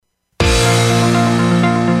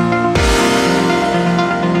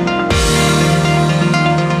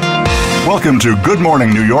Welcome to Good Morning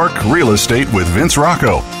New York Real Estate with Vince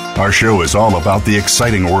Rocco. Our show is all about the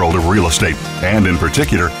exciting world of real estate, and in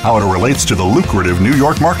particular, how it relates to the lucrative New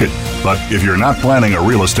York market. But if you're not planning a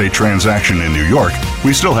real estate transaction in New York,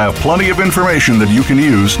 we still have plenty of information that you can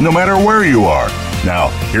use no matter where you are. Now,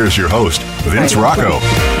 here's your host, Vince Rocco.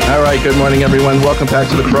 All right, good morning, everyone. Welcome back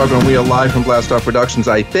to the program. We are live from Blast Off Productions,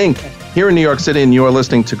 I think, here in New York City, and you're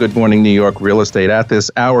listening to Good Morning New York Real Estate. At this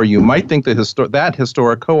hour, you might think that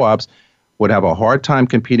historic co-ops would have a hard time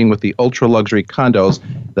competing with the ultra-luxury condos.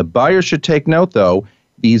 The buyers should take note, though.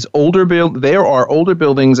 There are older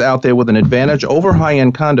buildings out there with an advantage over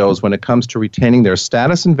high-end condos when it comes to retaining their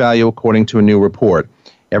status and value, according to a new report.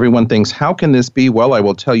 Everyone thinks, how can this be? Well, I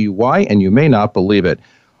will tell you why, and you may not believe it.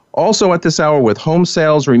 Also at this hour, with home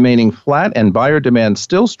sales remaining flat and buyer demand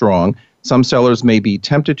still strong, some sellers may be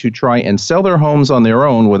tempted to try and sell their homes on their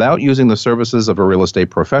own without using the services of a real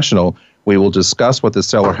estate professional. We will discuss what the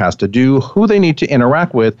seller has to do, who they need to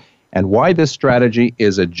interact with, and why this strategy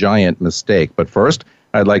is a giant mistake. But first,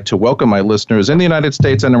 I'd like to welcome my listeners in the United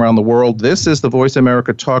States and around the world. This is the Voice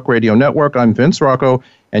America Talk Radio Network. I'm Vince Rocco,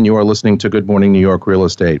 and you are listening to Good Morning New York Real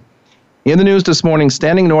Estate. In the news this morning,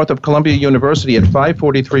 standing north of Columbia University at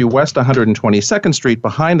 543 West 122nd Street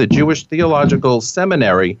behind the Jewish Theological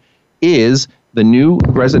Seminary is the new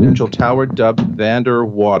residential tower dubbed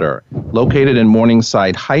Vanderwater. Located in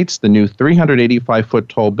Morningside Heights, the new 385-foot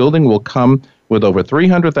tall building will come with over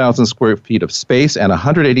 300,000 square feet of space and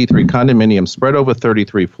 183 condominiums spread over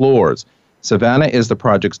 33 floors. Savannah is the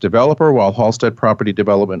project's developer, while Halstead Property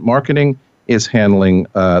Development Marketing is handling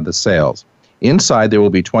the sales. Inside, there will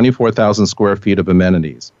be 24,000 square feet of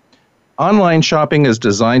amenities. Online shopping is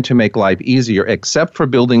designed to make life easier, except for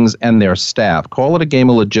buildings and their staff. Call it a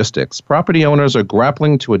game of logistics. Property owners are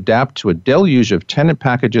grappling to adapt to a deluge of tenant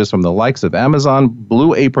packages from the likes of Amazon,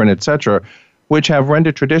 Blue Apron, etc., which have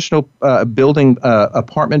rendered traditional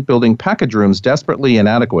apartment building package rooms desperately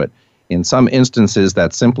inadequate. In some instances,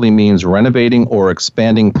 that simply means renovating or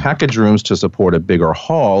expanding package rooms to support a bigger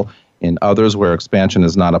hall. In others, where expansion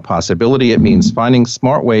is not a possibility, it means finding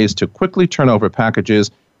smart ways to quickly turn over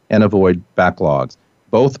packages and avoid backlogs.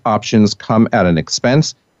 Both options come at an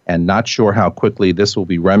expense, and not sure how quickly this will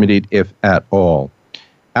be remedied, if at all.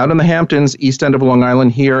 Out in the Hamptons, east end of Long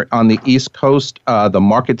Island here on the East Coast, the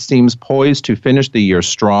market seems poised to finish the year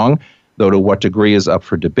strong, though to what degree is up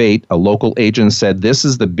for debate. A local agent said this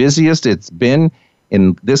is the busiest it's been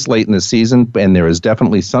in this late in the season, and there is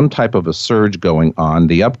definitely some type of a surge going on.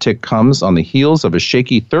 The uptick comes on the heels of a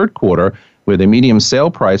shaky third quarter, where the median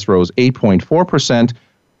sale price rose 8.4%,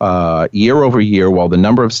 year over year, while the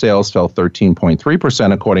number of sales fell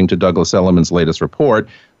 13.3%, according to Douglas Elliman's latest report.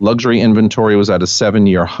 Luxury inventory was at a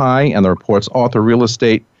 7-year high, and the report's author, real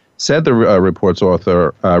estate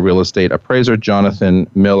appraiser Jonathan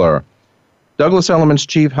Miller. Douglas Elliman's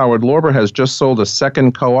chief, Howard Lorber, has just sold a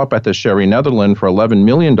second co-op at the Sherry Netherland for $11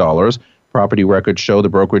 million. Property records show the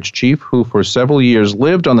brokerage chief, who for several years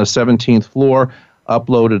lived on the 17th floor,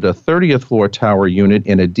 uploaded a 30th floor tower unit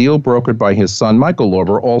in a deal brokered by his son, Michael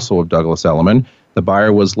Lorber, also of Douglas Elliman. The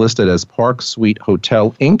buyer was listed as Park Suite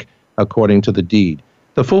Hotel, Inc., according to the deed.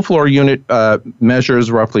 The full floor unit measures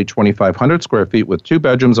roughly 2,500 square feet with 2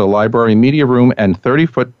 bedrooms, a library, media room, and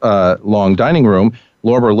 30-foot long dining room.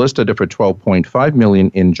 Lorber listed it for $12.5 million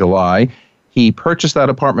in July. He purchased that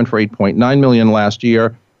apartment for $8.9 million last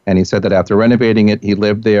year, and he said that after renovating it, he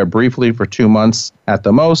lived there briefly for 2 months at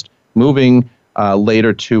the most, moving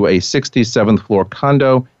later to a 67th floor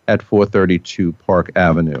condo at 432 Park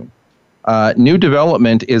Avenue. New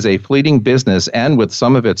development is a fleeting business, and with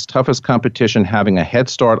some of its toughest competition having a head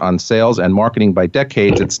start on sales and marketing by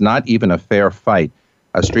decades, it's not even a fair fight.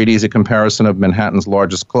 A street-easy comparison of Manhattan's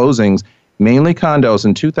largest closings, mainly condos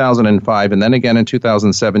in 2005 and then again in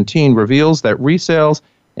 2017, reveals that resales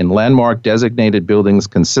in landmark designated buildings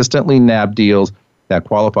consistently nab deals that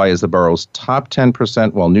qualify as the borough's top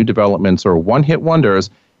 10%, while new developments are one-hit wonders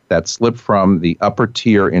that slip from the upper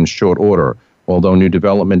tier in short order. Although new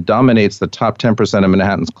development dominates the top 10% of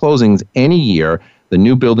Manhattan's closings any year, the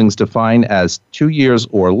new buildings defined as 2 years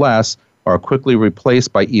or less are quickly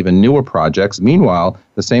replaced by even newer projects. Meanwhile,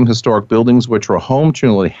 the same historic buildings, which were home to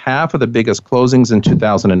nearly half of the biggest closings in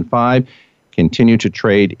 2005, continue to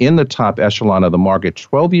trade in the top echelon of the market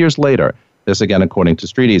 12 years later. This again, according to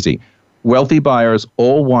StreetEasy. Wealthy buyers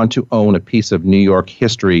all want to own a piece of New York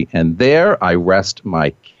history, and there I rest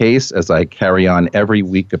my case as I carry on every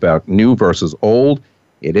week about new versus old.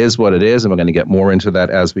 It is what it is, and we're going to get more into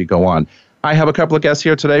that as we go on. I have a couple of guests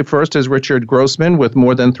here today. First is Richard Grossman, with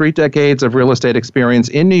more than 3 decades of real estate experience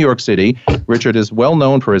in New York City. Richard is well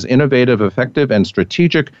known for his innovative, effective, and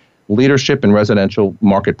strategic leadership in residential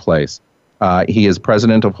marketplace. He is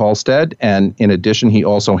president of Halstead, and in addition, he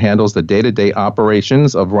also handles the day-to-day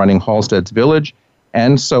operations of running Halstead's Village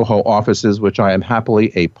and Soho offices, which I am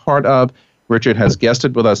happily a part of. Richard has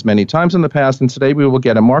guested with us many times in the past, and today we will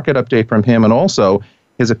get a market update from him and also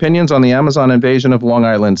his opinions on the Amazon invasion of Long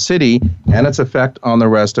Island City and its effect on the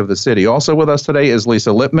rest of the city. Also with us today is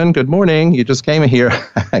Lisa Lippman. Good morning. You just came here.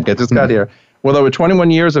 Just got here. With over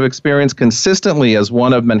 21 years of experience consistently as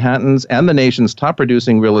one of Manhattan's and the nation's top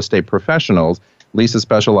producing real estate professionals, Lisa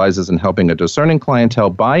specializes in helping a discerning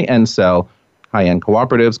clientele buy and sell high-end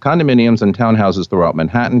cooperatives, condominiums, and townhouses throughout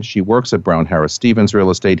Manhattan. She works at Brown Harris Stevens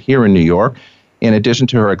Real Estate here in New York. In addition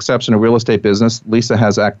to her exceptional real estate business, Lisa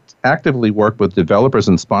has actively worked with developers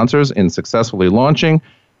and sponsors in successfully launching,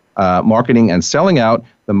 marketing, and selling out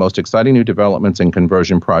the most exciting new developments and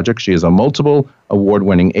conversion projects. She is a multiple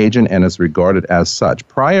award-winning agent and is regarded as such.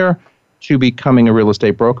 Prior to becoming a real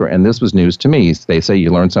estate broker, and this was news to me, they say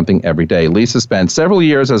you learn something every day. Lisa spent several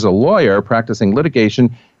years as a lawyer practicing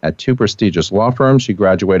litigation at two prestigious law firms. She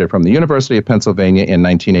graduated from the University of Pennsylvania in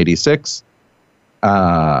 1986.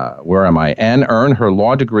 And earned her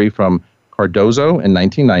law degree from Cardozo in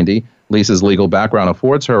 1990. Lisa's legal background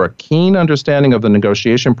affords her a keen understanding of the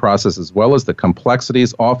negotiation process as well as the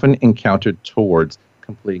complexities often encountered towards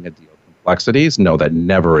completing a deal. Complexities? No, that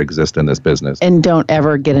never exist in this business. And don't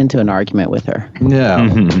ever get into an argument with her.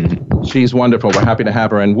 No. She's wonderful. We're happy to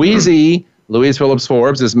have her. And Wheezy, Louise Phillips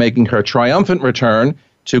Forbes, is making her triumphant return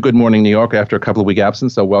to Good Morning New York after a couple of week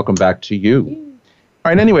absence, so welcome back to you.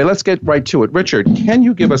 All right, anyway, let's get right to it. Richard, can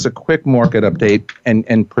you give us a quick market update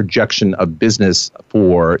and projection of business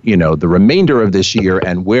for, the remainder of this year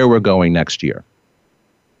and where we're going next year?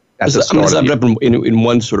 I'm going to sum it up in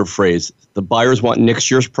one sort of phrase. The buyers want next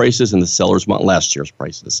year's prices and the sellers want last year's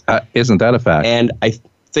prices. Isn't that a fact? And I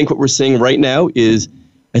think what we're seeing right now is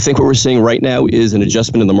an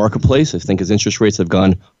adjustment in the marketplace. I think as interest rates have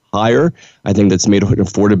gone higher, I think that's made an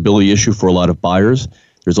affordability issue for a lot of buyers.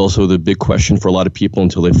 There's also the big question for a lot of people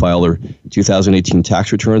until they file their 2018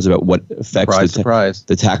 tax returns about what effects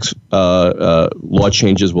the tax law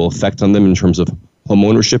changes will affect on them in terms of home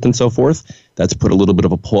ownership and so forth. That's put a little bit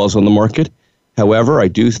of a pause on the market. However, I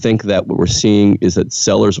do think that what we're seeing is that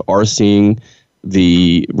sellers are seeing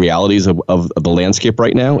the realities of the landscape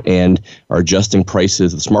right now and are adjusting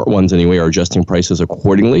prices. The smart ones anyway are adjusting prices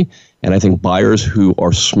accordingly. And I think buyers who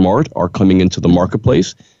are smart are coming into the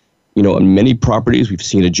marketplace. On many properties, we've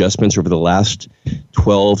seen adjustments over the last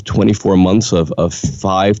 12, 24 months of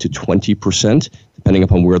 5 to 20%, depending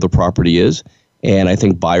upon where the property is. And I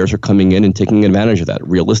think buyers are coming in and taking advantage of that.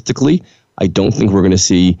 Realistically, I don't think we're going to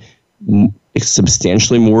see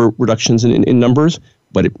substantially more reductions in numbers,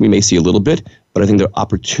 but we may see a little bit. But I think the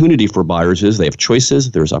opportunity for buyers is they have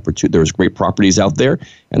choices. There's great properties out there,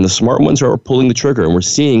 and the smart ones are pulling the trigger. And we're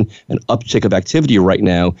seeing an uptick of activity right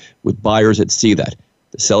now with buyers that see that.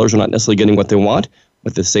 The sellers are not necessarily getting what they want,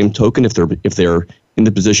 but the same token, if they're in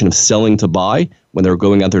the position of selling to buy, when they're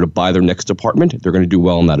going out there to buy their next apartment, they're going to do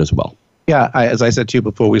well in that as well. Yeah, as I said to you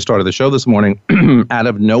before we started the show this morning, out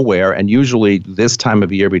of nowhere, and usually this time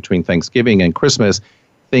of year between Thanksgiving and Christmas,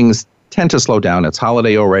 things tend to slow down. It's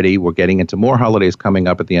holiday already. We're getting into more holidays coming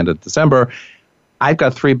up at the end of December. I've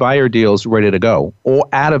got 3 buyer deals ready to go, all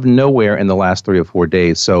out of nowhere in the last 3 or 4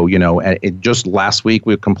 days. So, just last week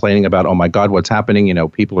we were complaining about, oh my God, what's happening?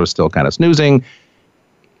 People are still kind of snoozing.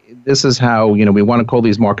 This is how, we want to call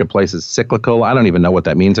these marketplaces cyclical. I don't even know what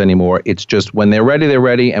that means anymore. It's just when they're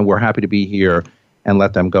ready, and we're happy to be here and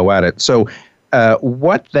let them go at it. So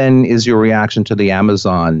what then is your reaction to the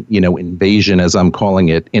Amazon, invasion, as I'm calling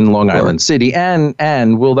it, in Long Island City?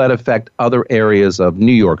 And will that affect other areas of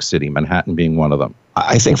New York City, Manhattan being one of them?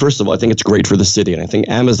 I think, first of all, I think it's great for the city. And I think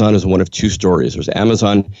Amazon is one of 2 stories. There's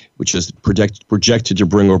Amazon, which is projected to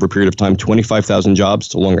bring over a period of time 25,000 jobs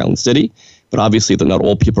to Long Island City. But obviously, not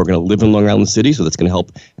all people are going to live in Long Island City, so that's going to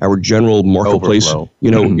help our general marketplace,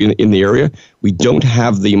 in the area. We don't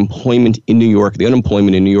have the employment in New York, the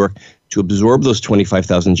unemployment in New York, to absorb those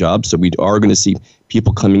 25,000 jobs. So we are going to see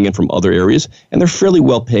people coming in from other areas, and they're fairly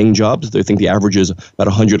well-paying jobs. I think the average is about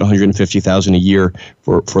 $150,000 a year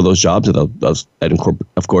for those jobs. And that,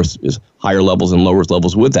 of course, is higher levels and lower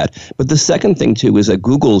levels with that. But the second thing, too, is that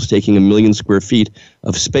Google is taking 1 million square feet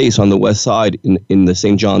of space on the west side in the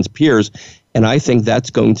St. John's Piers, and I think that's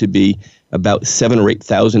going to be about 7,000 or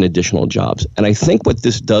 8,000 additional jobs. And I think what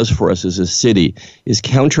this does for us as a city is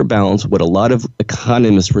counterbalance what a lot of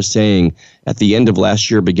economists were saying at the end of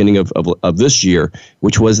last year, beginning of this year,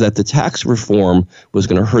 which was that the tax reform was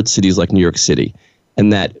going to hurt cities like New York City,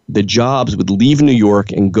 and that the jobs would leave New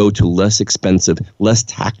York and go to less expensive, less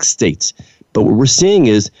tax states. But what we're seeing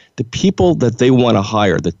is the people that they want to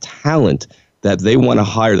hire, the talent, that they want to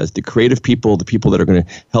hire. That's the creative people, the people that are going to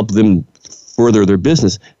help them further their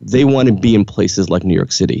business. They want to be in places like New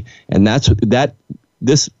York City. And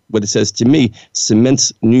what it says to me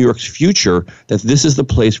cements New York's future, that this is the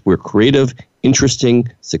place where creative,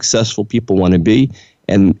 interesting, successful people want to be.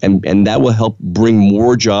 And that will help bring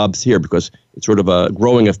more jobs here, because it's sort of a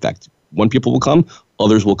growing effect. When people will come,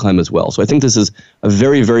 others will come as well. So I think this is a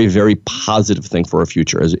very, very, very positive thing for our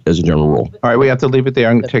future as a general rule. All right, we have to leave it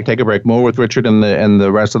there and take a break. More with Richard and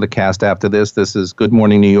the rest of the cast after this. This is Good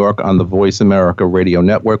Morning New York on the Voice America Radio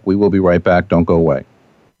Network. We will be right back. Don't go away.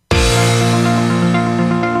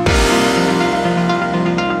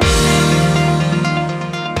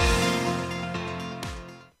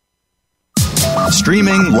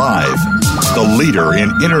 Streaming live, the leader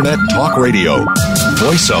in Internet talk radio,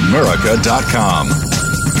 voiceamerica.com.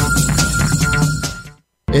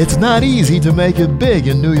 It's not easy to make it big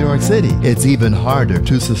in New York City. It's even harder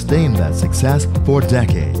to sustain that success for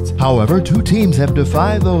decades. However, two teams have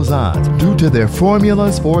defied those odds due to their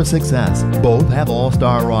formulas for success. Both have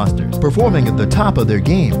all-star rosters, performing at the top of their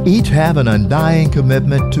game. Each have an undying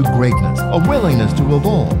commitment to greatness, a willingness to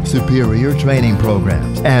evolve, superior training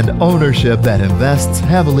programs, and ownership that invests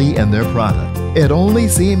heavily in their product. It only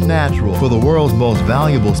seemed natural for the world's most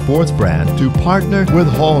valuable sports brand to partner with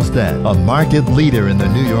Halstead, a market leader in the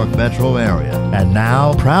New York metro area, and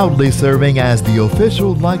now proudly serving as the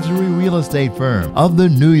official luxury real estate firm of the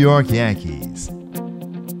New York Yankees.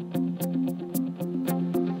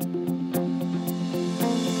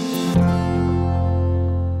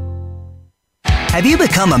 Have you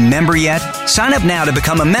become a member yet? Sign up now to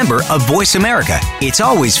become a member of Voice America. It's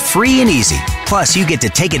always free and easy. Plus, you get to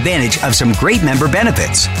take advantage of some great member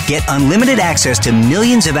benefits. Get unlimited access to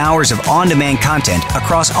millions of hours of on-demand content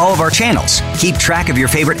across all of our channels. Keep track of your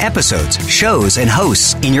favorite episodes, shows, and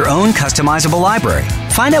hosts in your own customizable library.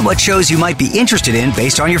 Find out what shows you might be interested in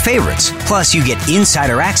based on your favorites. Plus, you get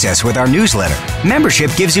insider access with our newsletter.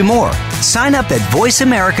 Membership gives you more. Sign up at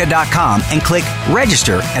voiceamerica.com and click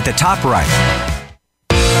register at the top right.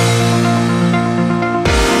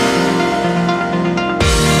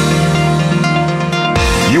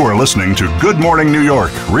 You are listening to Good Morning New York,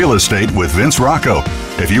 Real Estate with Vince Rocco.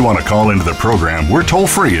 If you want to call into the program, we're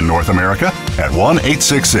toll-free in North America at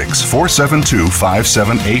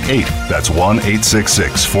 1-866-472-5788. That's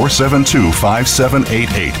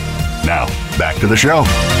 1-866-472-5788. Now, back to the show.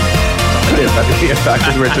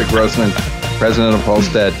 Back to Richard Grossman, president of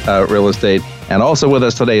Halstead Real Estate. And also with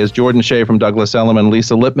us today is Jordan Shea from Douglas Elliman,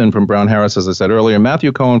 Lisa Lippman from Brown Harris, as I said earlier,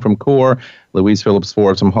 Matthew Cohen from CORE, Louise Phillips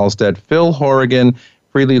Forbes from Halstead, Phil Horrigan,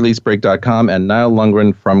 freelyleasebreak.com, and Niall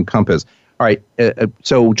Lundgren from Compass. All right,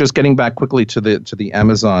 so just getting back quickly to the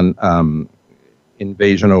Amazon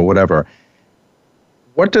invasion or whatever.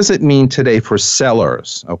 What does it mean today for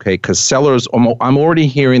sellers? Okay, because sellers, I'm already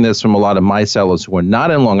hearing this from a lot of my sellers who are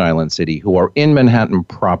not in Long Island City, who are in Manhattan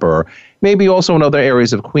proper, maybe also in other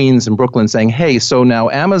areas of Queens and Brooklyn, saying, hey, so now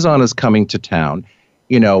Amazon is coming to town.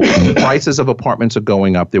 You know, prices of apartments are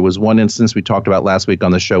going up. There was one instance we talked about last week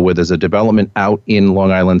on the show where there's a development out in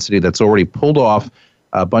Long Island City that's already pulled off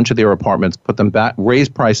a bunch of their apartments, put them back,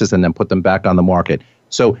 raised prices, and then put them back on the market.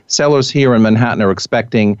 So sellers here in Manhattan are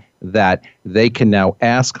expecting that they can now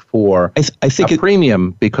ask for a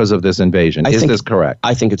premium because of this invasion. Is this correct?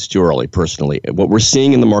 I think it's too early, personally. What we're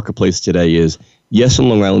seeing in the marketplace today is, yes, in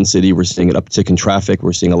Long Island City, we're seeing an uptick in traffic.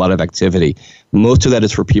 We're seeing a lot of activity. Most of that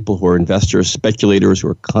is for people who are investors, speculators who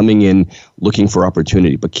are coming in looking for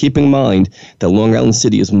opportunity. But keep in mind that Long Island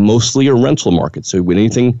City is mostly a rental market. So when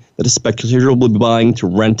anything that a speculator will be buying to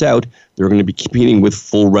rent out, they're going to be competing with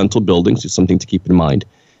full rental buildings. It's something to keep in mind.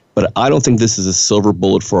 But I don't think this is a silver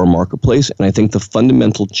bullet for our marketplace. And I think the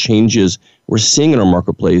fundamental changes we're seeing in our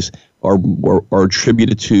marketplace are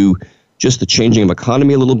attributed to just the changing of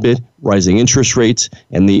economy a little bit, rising interest rates,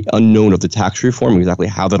 and the unknown of the tax reform, exactly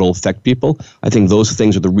how that will affect people. I think those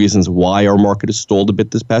things are the reasons why our market has stalled a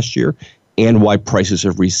bit this past year and why prices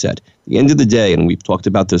have reset. At the end of the day, and we've talked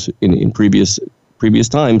about this in previous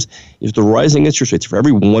times, is the rising interest rates. For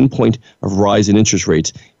every 1 point of rise in interest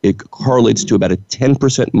rates, it correlates to about a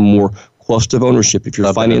 10% more cost of ownership if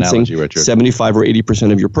you're financing 75 or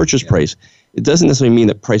 80% of your purchase price. It doesn't necessarily mean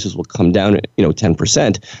that prices will come down,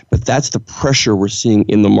 10%, but that's the pressure we're seeing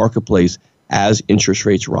in the marketplace as interest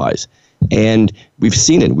rates rise. And we've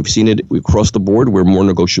seen it. We've seen it across the board where more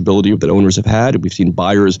negotiability that owners have had. We've seen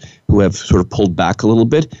buyers who have sort of pulled back a little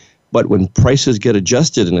bit. But when prices get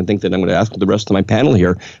adjusted, and I think that I'm going to ask the rest of my panel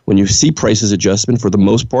here, when you see prices adjustment, for the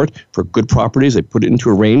most part, for good properties, they put it into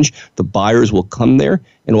a range, the buyers will come there,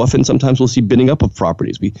 and often sometimes we'll see bidding up of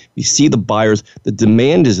properties. We see the buyers, the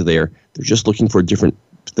demand is there, they're just looking for a different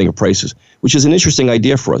think of prices, which is an interesting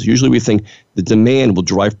idea for us. Usually we think the demand will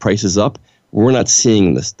drive prices up. We're not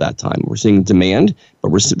seeing this that time. We're seeing demand,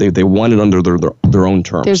 but they want it under their own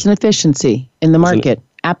terms. There's an efficiency in the market.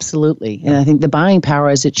 Absolutely. And I think the buying power,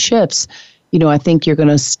 as it shifts, I think you're going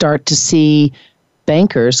to start to see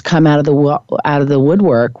bankers come out of the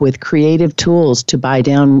woodwork with creative tools to buy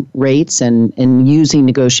down rates and using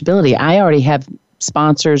negotiability. I already have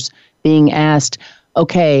sponsors being asked,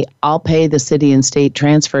 okay, I'll pay the city and state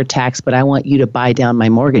transfer tax, but I want you to buy down my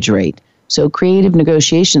mortgage rate. So creative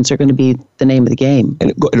negotiations are going to be the name of the game.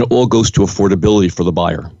 And it all goes to affordability for the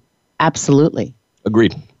buyer. Absolutely.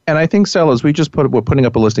 Agreed. And I think sellers, we're putting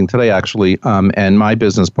up a listing today, actually, and my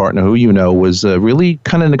business partner, who was really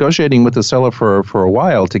kind of negotiating with the seller for a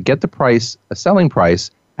while to get the price, a selling price,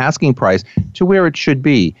 asking price, to where it should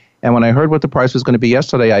be. And when I heard what the price was going to be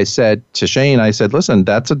yesterday, I said to Shane, listen,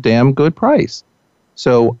 that's a damn good price.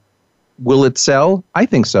 So will it sell? I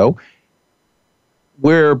think so.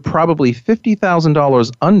 We're probably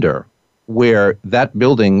 $50,000 under where that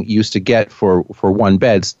building used to get for one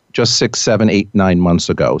beds just 6, 7, 8, 9 months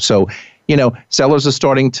ago. So, sellers are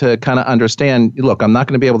starting to kind of understand, look, I'm not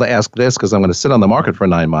going to be able to ask this because I'm going to sit on the market for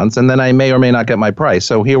 9 months, and then I may or may not get my price.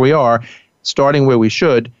 So here we are, starting where we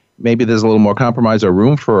should. Maybe there's a little more compromise or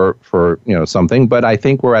room for something, but I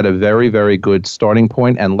think we're at a very, very good starting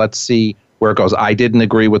point, and let's see where it goes. I didn't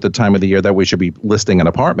agree with the time of the year that we should be listing an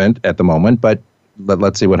apartment at the moment, but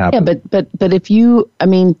let's see what happens. Yeah, but if you,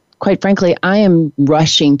 quite frankly, I am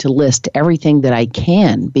rushing to list everything that I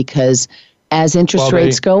can because as interest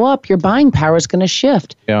rates go up, your buying power is going to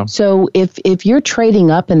shift. Yeah. So if you're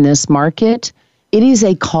trading up in this market, it is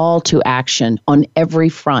a call to action on every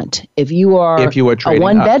front. If you are a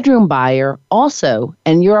one-bedroom buyer also,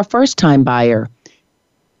 and you're a first-time buyer,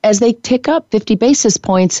 as they tick up 50 basis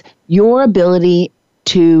points, your ability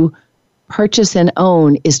to purchase and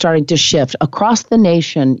own is starting to shift. Across the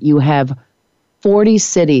nation, you have 40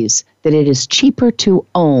 cities that it is cheaper to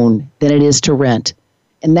own than it is to rent.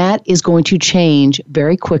 And that is going to change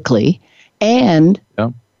very quickly. And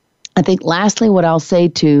I think lastly, what I'll say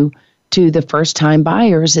to the first-time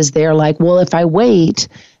buyers is they're like, well, if I wait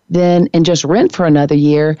then and just rent for another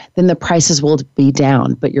year, then the prices will be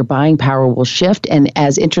down, but your buying power will shift. And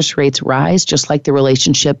as interest rates rise, just like the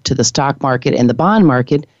relationship to the stock market and the bond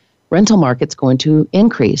market, rental market's going to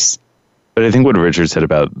increase. But I think what Richard said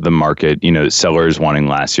about the market, sellers wanting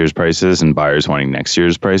last year's prices and buyers wanting next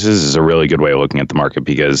year's prices is a really good way of looking at the market,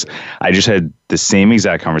 because I just had the same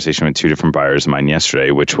exact conversation with two different buyers of mine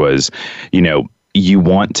yesterday, which was, you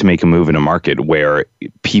want to make a move in a market where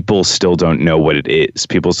people still don't know what it is.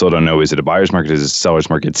 People still don't know, is it a buyer's market? Is it a seller's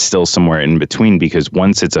market? It's still somewhere in between, because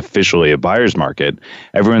once it's officially a buyer's market,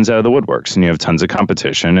 everyone's out of the woodworks and you have tons of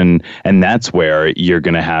competition. And that's where you're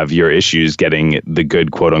going to have your issues getting the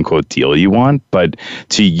good quote unquote deal you want. But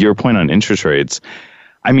to your point on interest rates,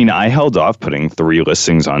 I held off putting 3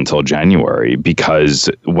 listings on until January because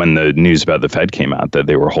when the news about the Fed came out that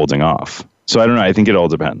they were holding off. So I don't know. I think it all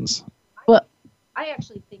depends. I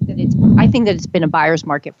actually think that it's been a buyer's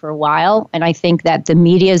market for a while, and I think that the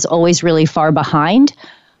media is always really far behind.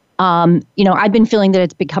 I've been feeling that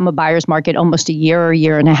it's become a buyer's market almost a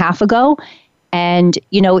year and a half ago, and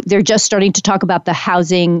they're just starting to talk about the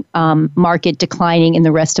housing market declining in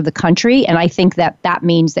the rest of the country, and I think that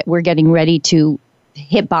means that we're getting ready to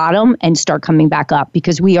hit bottom and start coming back up,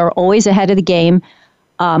 because we are always ahead of the game.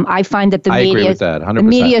 I find that the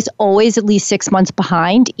media is always at least 6 months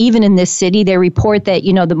behind. Even in this city, they report that,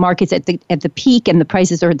 the market's at the peak and the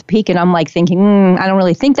prices are at the peak. And I'm like thinking, I don't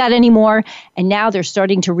really think that anymore. And now they're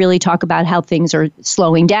starting to really talk about how things are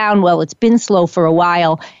slowing down. Well, it's been slow for a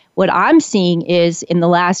while. What I'm seeing is in the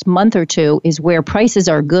last month or two is where prices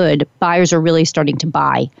are good, buyers are really starting to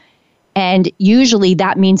buy. And usually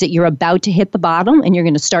that means that you're about to hit the bottom and you're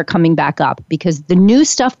going to start coming back up, because the new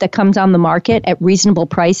stuff that comes on the market at reasonable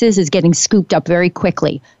prices is getting scooped up very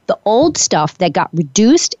quickly. The old stuff that got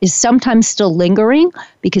reduced is sometimes still lingering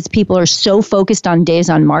because people are so focused on days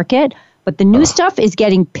on market, but the new stuff is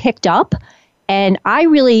getting picked up. And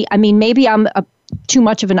maybe I'm too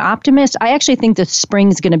much of an optimist. I actually think the spring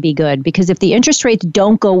is going to be good, because if the interest rates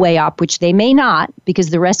don't go way up, which they may not, because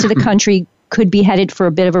the rest of the country could be headed for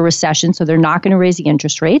a bit of a recession, so they're not going to raise the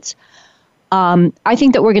interest rates. I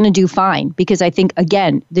think that we're going to do fine, because I think,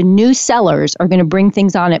 again, the new sellers are going to bring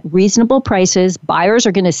things on at reasonable prices. Buyers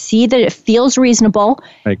are going to see that it feels reasonable.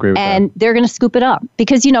 I agree with and that. They're going to scoop it up,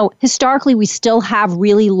 because, historically, we still have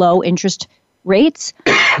really low interest rates.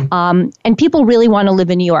 And people really want to live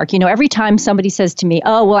in New York. Every time somebody says to me,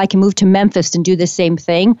 oh, well, I can move to Memphis and do the same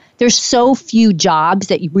thing. There's so few jobs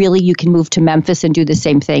that you can move to Memphis and do the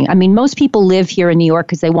same thing. I mean, most people live here in New York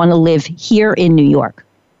because they want to live here in New York.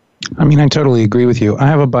 I mean, I totally agree with you. I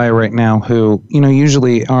have a buyer right now who,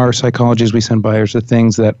 usually our psychology is we send buyers to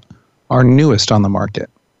things that are newest on the market.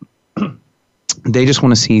 They just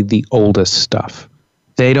want to see the oldest stuff.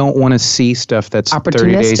 They don't want to see stuff that's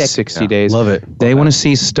 30 days, 60 days. Love it. They want to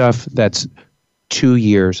see stuff that's 2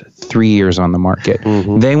 years, 3 years on the market.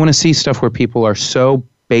 Mm-hmm. They want to see stuff where people are so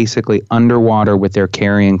basically underwater with their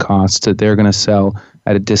carrying costs that they're going to sell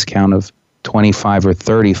at a discount of 25 or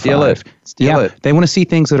 35. Steal it. They want to see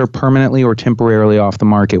things that are permanently or temporarily off the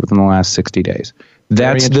market within the last 60 days.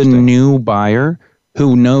 That's the new buyer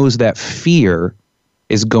who knows that fear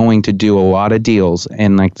is going to do a lot of deals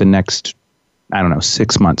in like the next,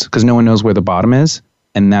 6 months, because no one knows where the bottom is.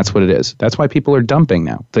 And that's what it is. That's why people are dumping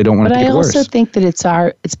now. They don't want it to get worse. But I also think that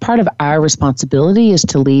it's part of our responsibility is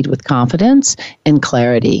to lead with confidence and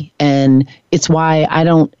clarity. And it's why I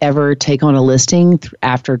don't ever take on a listing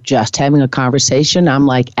after just having a conversation. I'm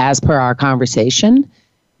like, as per our conversation,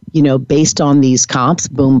 based on these comps,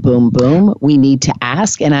 boom, boom, boom, we need to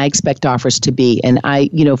ask, and I expect offers to be. And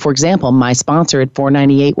for example, my sponsor at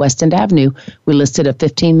 498 West End Avenue, we listed a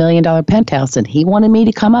 $15 million penthouse, and he wanted me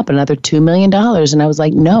to come up another $2 million. And I was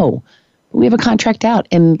like, no, we have a contract out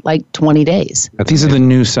in like 20 days. But these are the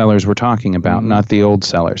new sellers we're talking about, not the old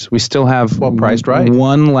sellers. We still have priced right.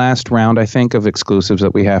 One last round, I think, of exclusives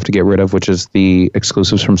that we have to get rid of, which is the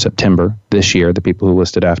exclusives from September this year, the people who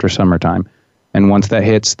listed after summertime. And once that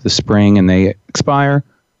hits the spring and they expire,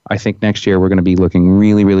 I think next year we're going to be looking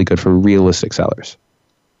really, really good for realistic sellers.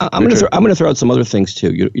 I'm going to throw out some other things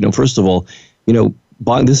too. First of all,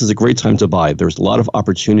 buying, this is a great time to buy. There's a lot of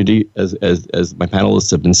opportunity, as my panelists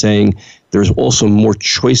have been saying. There's also more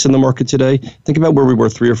choice in the market today. Think about where we were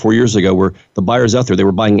 3 or 4 years ago, where the buyers out there, they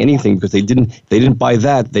were buying anything because they didn't buy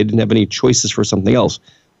that. They didn't have any choices for something else.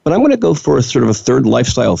 But I'm going to go for a sort of a third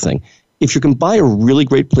lifestyle thing. If you can buy a really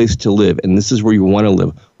great place to live, and this is where you want to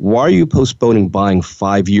live, why are you postponing buying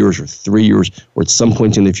 5 years or 3 years or at some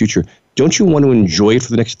point in the future? Don't you want to enjoy it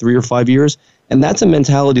for the next 3 or 5 years? And that's a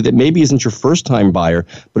mentality that maybe isn't your first-time buyer,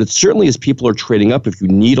 but it certainly as people are trading up. If you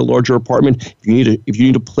need a larger apartment, if you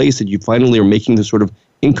need a place that you finally are making the sort of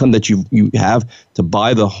income that you have to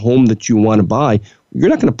buy the home that you want to buy, you're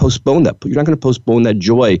not going to postpone that. You're not going to postpone that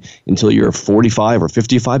joy until you're 45 or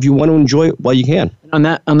 55. You want to enjoy it while you can. On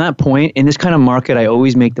that point, in this kind of market, I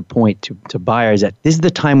always make the point to buyers that this is the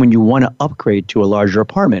time when you want to upgrade to a larger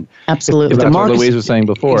apartment. Absolutely. If that's what Louise was saying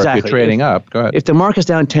before. Exactly. If you're trading up, go ahead. If the market's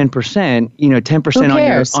down 10%,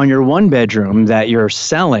 10% on your one bedroom that you're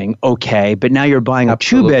selling, okay, but now you're buying a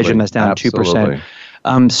two bedroom that's down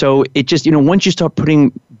 2%. So it just, once you start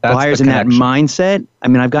putting buyers in that mindset, I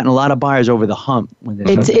mean, I've gotten a lot of buyers over the hump.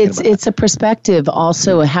 It's a perspective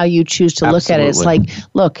also how you choose to look at it. It's like,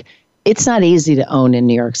 look, it's not easy to own in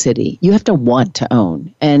New York City. You have to want to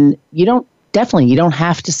own, and you don't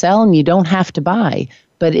have to sell and you don't have to buy,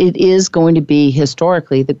 but it is going to be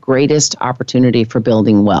historically the greatest opportunity for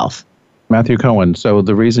building wealth. Matthew Cohen, so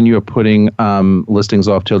the reason you are putting listings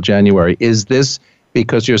off till January, is this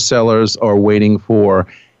because your sellers are waiting for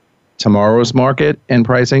tomorrow's market and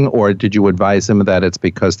pricing, or did you advise them that it's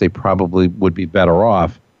because they probably would be better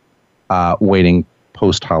off waiting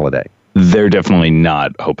post-holiday? They're definitely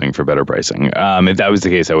not hoping for better pricing. If that was the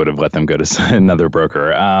case, I would have let them go to another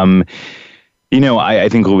broker. I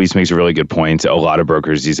think Luis makes a really good point. A lot of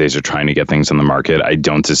brokers these days are trying to get things on the market. I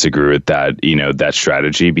don't disagree with that, that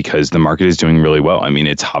strategy, because the market is doing really well. I mean,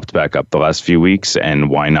 it's hopped back up the last few weeks, and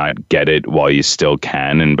why not get it while you still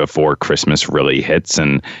can and before Christmas really hits?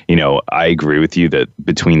 And, I agree with you that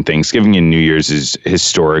between Thanksgiving and New Year's is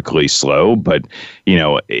historically slow, but,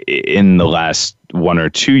 in the last 1 or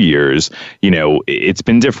 2 years, it's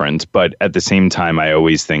been different. But at the same time, I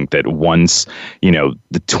always think that once,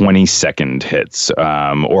 the 22nd hits,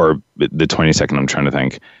 or the 22nd, I'm trying to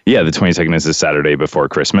think. Yeah, the 22nd is the Saturday before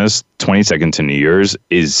Christmas. 22nd to New Year's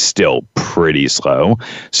is still pretty slow.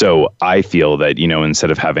 So I feel that,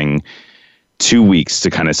 instead of having 2 weeks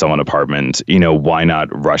to kind of sell an apartment, why not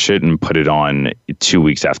rush it and put it on 2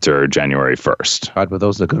 weeks after January 1st? God, were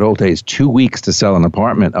those the good old days? 2 weeks to sell an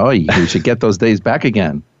apartment. Oh, you should get those days back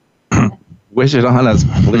again. Wish it on us,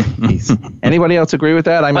 please. Anybody else agree with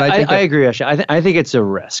that? I mean, I agree, actually. I think it's a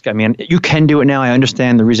risk. I mean, you can do it now. I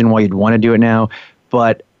understand the reason why you'd want to do it now.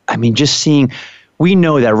 But, I mean, just seeing we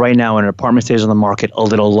know that right now when an apartment stays on the market a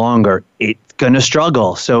little longer, it's going to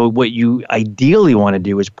struggle. So what you ideally want to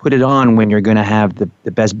do is put it on when you're going to have the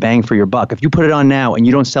best bang for your buck. If you put it on now and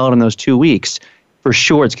you don't sell it in those 2 weeks, for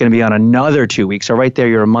sure it's going to be on another 2 weeks. So right there,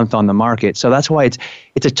 you're a month on the market. So that's why it's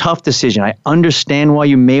a tough decision. I understand why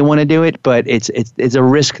you may want to do it, but it's a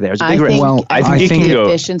risk there. It's a big risk. Well, I think the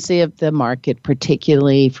efficiency of the market,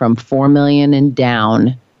 particularly from $4 million and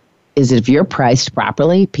down, is if you're priced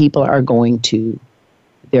properly, people are going to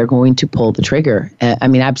pull the trigger. I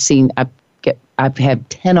mean, I've had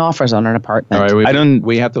 10 offers on an apartment. All right,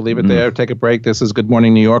 we have to leave it there. Take a break. This is Good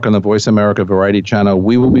Morning New York on the Voice America Variety Channel.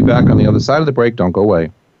 We will be back on the other side of the break. Don't go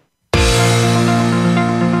away.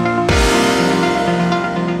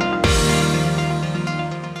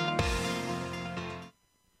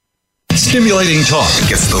 Stimulating talk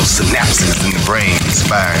gets those synapses in the brain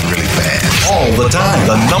firing really fast. All the time.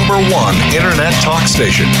 The #1 internet talk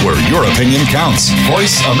station where your opinion counts.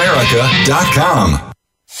 VoiceAmerica.com.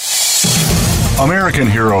 American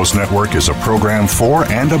Heroes Network is a program for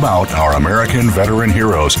and about our American veteran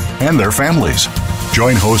heroes and their families.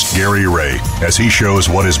 Join host Gary Ray as he shows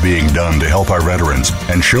what is being done to help our veterans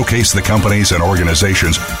and showcase the companies and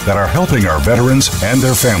organizations that are helping our veterans and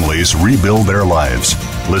their families rebuild their lives.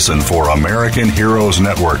 Listen for American Heroes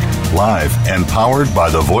Network, live and powered by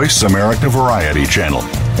the Voice America Variety Channel,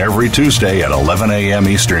 every Tuesday at 11 a.m.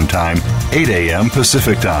 Eastern Time, 8 a.m.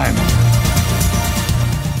 Pacific Time.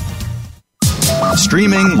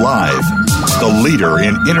 Streaming live, the leader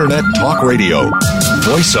in Internet Talk Radio,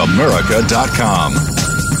 VoiceAmerica.com.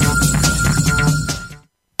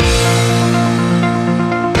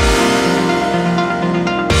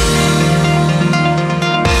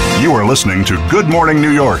 You are listening to Good Morning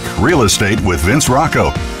New York, Real Estate with Vince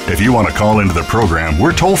Rocco. If you want to call into the program,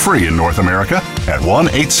 we're toll-free in North America at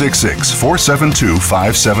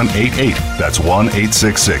 1-866-472-5788. That's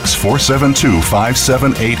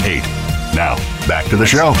 1-866-472-5788. Now, back to the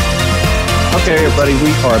show. Okay, everybody,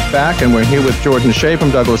 we are back, and we're here with Jordan Shea from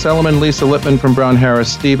Douglas Elliman, Lisa Lippman from Brown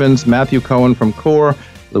Harris Stevens, Matthew Cohen from CORE,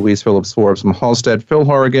 Louise Phillips Forbes from Halstead, Phil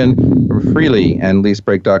Horrigan from Freely and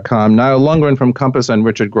LeaseBreak.com, Niall Lundgren from Compass, and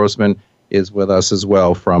Richard Grossman is with us as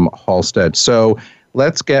well from Halstead. So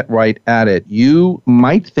let's get right at it. You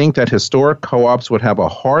might think that historic co-ops would have a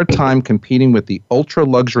hard time competing with the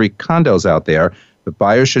ultra-luxury condos out there, but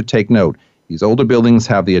buyers should take note. These older buildings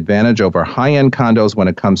have the advantage over high-end condos when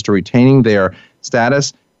it comes to retaining their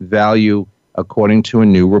status value, according to a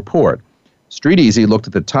new report. StreetEasy looked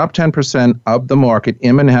at the top 10% of the market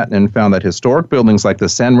in Manhattan and found that historic buildings like the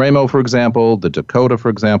San Remo, for example, the Dakota, for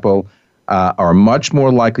example, are much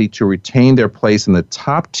more likely to retain their place in the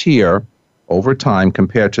top tier over time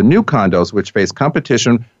compared to new condos, which face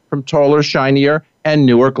competition from taller, shinier, and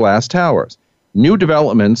newer glass towers. New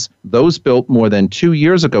developments, those built more than 2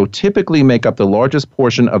 years ago, typically make up the largest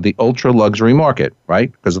portion of the ultra-luxury market, right?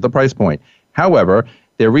 Because of the price point. However,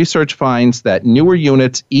 their research finds that newer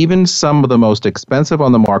units, even some of the most expensive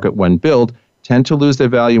on the market when built, tend to lose their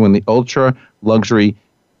value in the ultra-luxury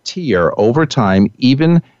tier over time,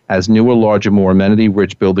 even as newer, larger, more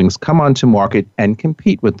amenity-rich buildings come onto market and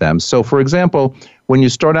compete with them. So, for example, when you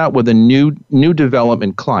start out with a new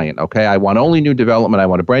development client, okay, I want only new development, I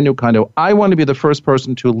want a brand new condo, I want to be the first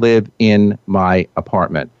person to live in my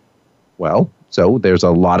apartment. Well, so there's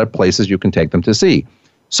a lot of places you can take them to see.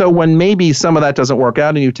 So when maybe some of that doesn't work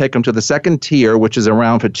out and you take them to the second tier, which is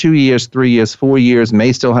around for 2 years, 3 years, 4 years,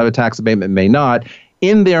 may still have a tax abatement, may not,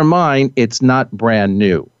 in their mind, it's not brand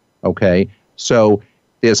new, okay? So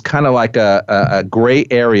there's kind of like a gray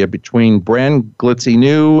area between brand glitzy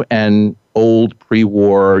new and old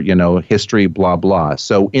pre-war, history, blah, blah.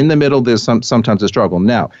 So in the middle, there's sometimes a struggle.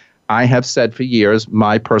 Now, I have said for years,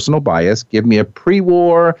 my personal bias, give me a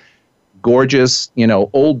pre-war, gorgeous,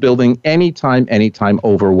 old building anytime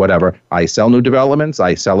over whatever. I sell new developments.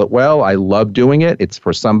 I sell it well. I love doing it. It's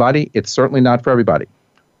for somebody. It's certainly not for everybody.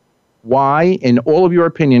 Why, in all of your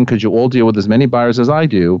opinion, because you all deal with as many buyers as I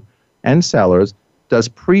do and sellers, does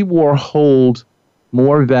pre-war hold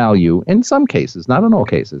more value in some cases, not in all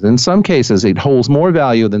cases. In some cases, it holds more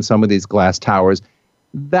value than some of these glass towers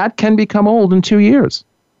that can become old in 2 years.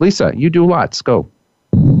 Lisa, you do lots. Go.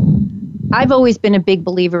 I've always been a big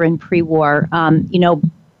believer in pre-war.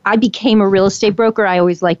 I became a real estate broker, I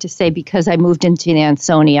always like to say, because I moved into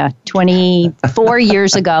Ansonia 24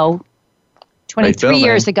 years ago. 23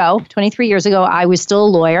 years ago, I was still a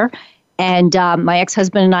lawyer. And my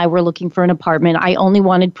ex-husband and I were looking for an apartment. I only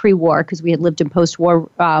wanted pre-war because we had lived in post-war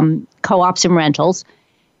co-ops and rentals.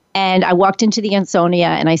 And I walked into the Ansonia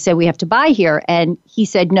and I said, we have to buy here. And he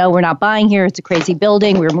said, no, we're not buying here. It's a crazy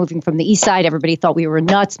building. We were moving from the east side. Everybody thought we were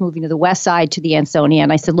nuts moving to the west side to the Ansonia.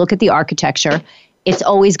 And I said, look at the architecture. It's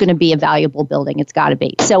always going to be a valuable building. It's got to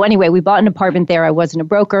be. So anyway, we bought an apartment there. I wasn't a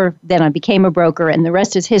broker. Then I became a broker. And the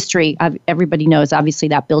rest is history. Everybody knows, obviously,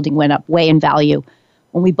 that building went up way in value.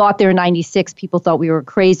 When we bought there in 96, people thought we were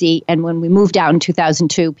crazy. And when we moved out in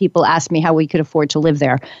 2002, people asked me how we could afford to live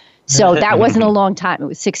there. So that wasn't a long time. It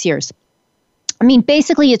was 6 years. I mean,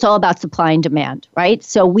 basically, it's all about supply and demand, right?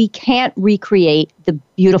 So we can't recreate the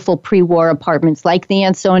beautiful pre-war apartments like the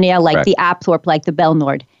Ansonia, like the Apthorpe, like the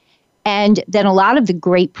Belnord. And then a lot of the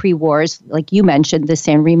great pre-wars, like you mentioned, the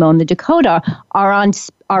San Remo and the Dakota,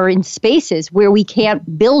 are in spaces where we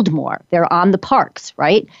can't build more. They're on the parks,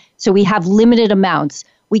 right? So we have limited amounts.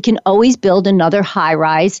 We can always build another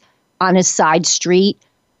high-rise on a side street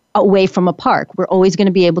away from a park. We're always going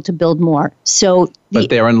to be able to build more. So, but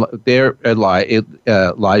there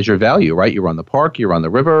lies your value, right? You're on the park, you're on the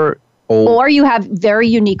river. Or you have very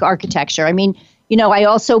unique architecture. I mean, I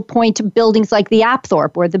also point to buildings like the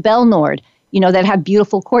Apthorpe or the Belnord, that have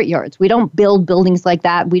beautiful courtyards. We don't build buildings like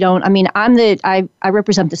that. We don't, I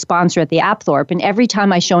represent the sponsor at the Apthorpe, and every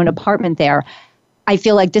time I show an apartment there, I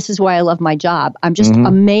feel like this is why I love my job. I'm just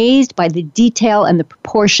amazed by the detail and the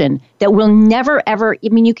proportion that will never, ever,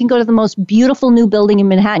 you can go to the most beautiful new building in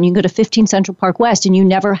Manhattan. You can go to 15 Central Park West and you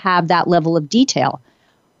never have that level of detail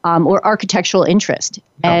or architectural interest.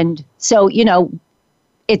 No. And so,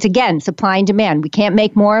 it's, again, supply and demand. We can't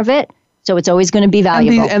make more of it, so it's always going to be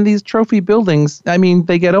valuable. And these trophy buildings,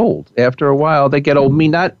 they get old. After a while, they get old.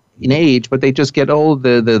 Not in age, but they just get old.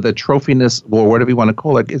 The trophiness, or whatever you want to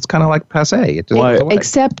call it, it's kind of like passé.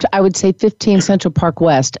 Except, I would say 15 Central Park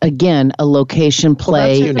West, again, a location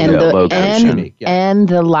play and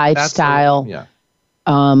the lifestyle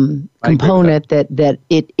component that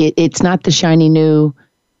it's not the shiny new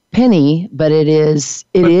penny, but it is.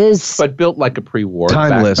 But built like a pre-war,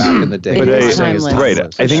 timeless back in the day. It is timeless. Right.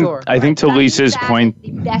 I think to Lisa's point,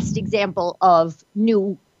 the best example of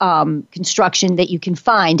new construction that you can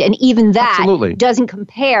find. And even that doesn't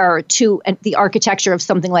compare to the architecture of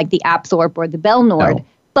something like the Apthorpe or the Belnord. No.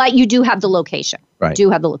 But you do have the location. Right. Do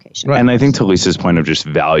have the location. Right. And I think to Lisa's point of just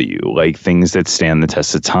value, like things that stand the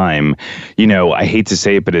test of time, I hate to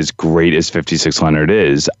say it, but as great as 56 Leonard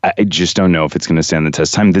is, I just don't know if it's going to stand the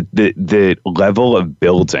test of time. The level of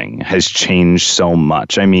building has changed so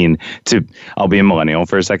much. I'll be a millennial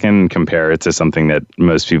for a second and compare it to something that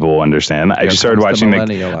most people will understand. I just started watching the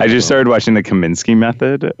Kaminsky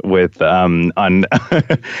Method with on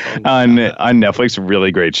Netflix.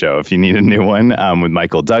 Really great show if you need a new one with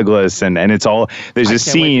Michael Douglas and it's all. There's a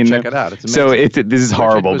scene. Check it out. It's amazing. So this is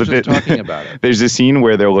horrible. But talking about it. There's a scene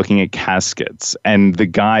where they're looking at caskets, and the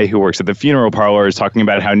guy who works at the funeral parlor is talking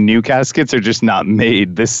about how new caskets are just not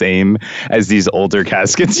made the same as these older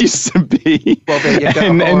caskets used to be. Well, there you go.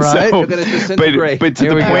 And right. So, you're going to disintegrate. But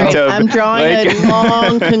to the point of, I'm drawing a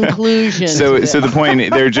long conclusion. So the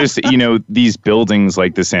point, they're just these buildings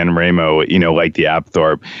like the San Remo, like the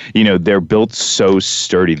Apthorpe, they're built so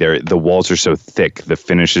sturdy. The walls are so thick. The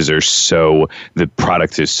finishes are so. The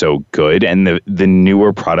product is so good, and the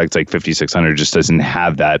newer product like 5600 just doesn't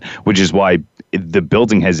have that, which is why the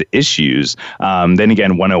building has issues. Then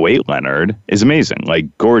again, 108 Leonard is amazing,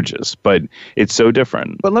 like gorgeous, but it's so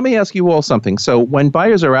different. But let me ask you all something. So when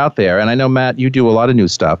buyers are out there, and I know, Matt, you do a lot of new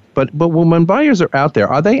stuff, but when buyers are out there,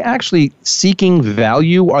 are they actually seeking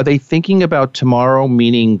value? Are they thinking about tomorrow,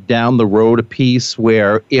 meaning down the road a piece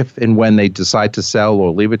where if and when they decide to sell or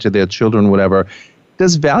leave it to their children, whatever,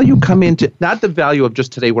 does value come into, not the value of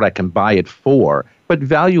just today what I can buy it for, but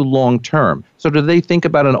value long term? So do they think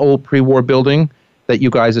about an old pre-war building that you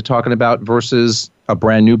guys are talking about versus a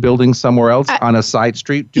brand new building somewhere else on a side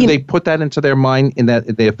street? Do they put that into their mind in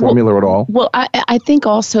their formula at all? Well, I think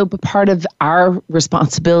also part of our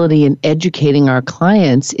responsibility in educating our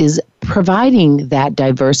clients is providing that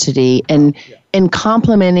diversity and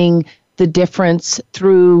complementing the difference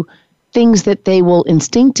through things that they will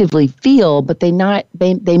instinctively feel, but they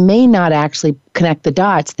may not actually connect the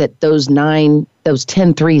dots that those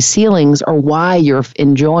 10-3 ceilings are why you're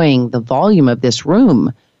enjoying the volume of this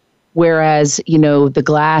room. Whereas, the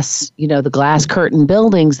glass curtain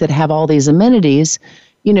buildings that have all these amenities,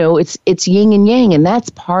 it's yin and yang, and that's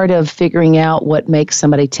part of figuring out what makes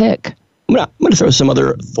somebody tick. I'm going to throw some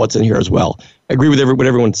other thoughts in here as well. I agree with what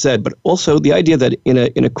everyone said, but also the idea that in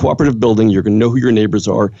a cooperative building, you're going to know who your neighbors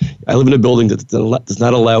are. I live in a building that does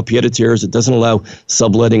not allow pied-à-terres. It doesn't allow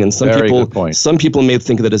subletting, and some people may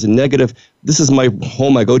think of that as a negative. This is my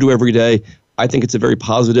home. I go to every day. I think it's a very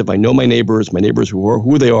positive. I know my neighbors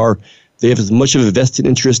who they are. They have as much of a vested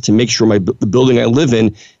interest to make sure the building I live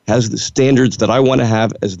in has the standards that I want to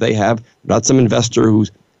have as they have. Not some investor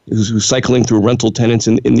who's cycling through rental tenants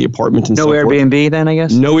in the apartment and no so forth. Airbnb then, I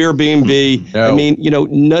guess? No Airbnb. No. I mean,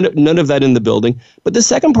 none of that in the building. But the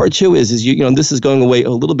second part too is this is going away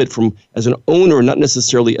a little bit from as an owner, not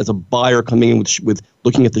necessarily as a buyer coming in with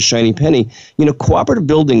looking at the shiny penny. Cooperative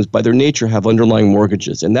buildings by their nature have underlying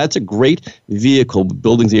mortgages, and that's a great vehicle.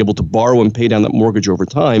 Buildings are able to borrow and pay down that mortgage over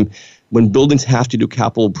time. When buildings have to do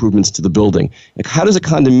capital improvements to the building, like how does a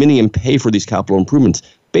condominium pay for these capital improvements?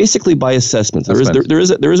 Basically by assessments. There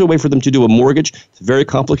is a way for them to do a mortgage. It's very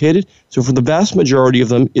complicated. So for the vast majority of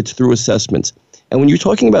them, it's through assessments. And when you're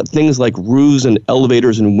talking about things like roofs and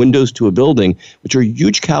elevators and windows to a building, which are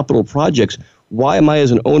huge capital projects, why am I,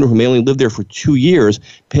 as an owner who may only live there for 2 years,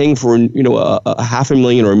 paying for a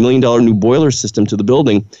 $500,000 or $1 million new boiler system to the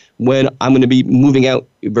building when I'm going to be moving out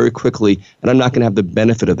very quickly and I'm not going to have the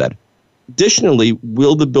benefit of that? Additionally,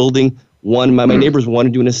 will the building my neighbors want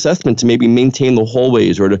to do an assessment to maybe maintain the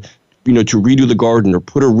hallways or to redo the garden or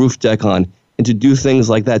put a roof deck on and to do things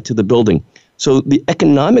like that to the building. So the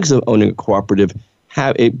economics of owning a cooperative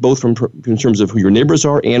have both in terms of who your neighbors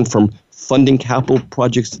are and from funding capital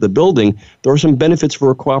projects to the building. There are some benefits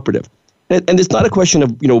for a cooperative. And it's not a question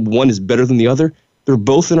of, one is better than the other. They're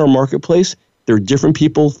both in our marketplace. They're different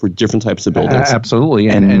people for different types of buildings. Absolutely.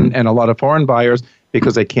 And a lot of foreign buyers,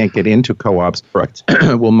 because they can't get into co-ops, correct,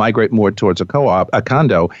 will migrate more towards a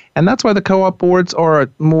condo. And that's why the co-op boards are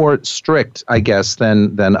more strict, I guess,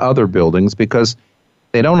 than other buildings, because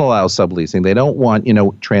they don't allow subleasing. They don't want,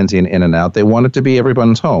 transient in and out. They want it to be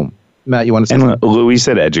everyone's home. Matt, you want to say something? And Louis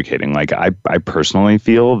said educating. Like, I personally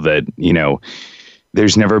feel that,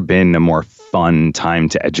 there's never been a more fun time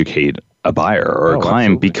to educate a buyer or a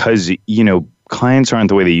client, because, clients aren't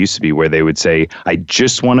the way they used to be, where they would say, I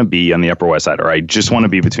just want to be on the Upper West Side, or I just want to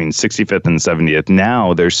be between 65th and 70th.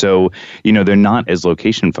 Now they're so, they're not as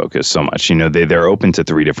location focused so much. They're open to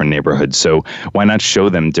 3 different neighborhoods. So why not show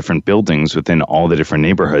them different buildings within all the different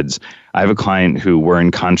neighborhoods? I have a client who we're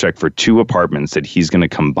in contract for 2 apartments that he's going to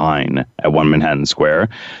combine at 1 Manhattan Square.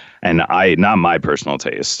 And not my personal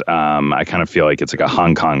taste. I kind of feel like it's like a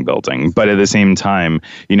Hong Kong building. But at the same time,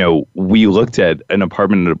 we looked at an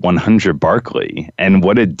apartment at 100 Barclay, and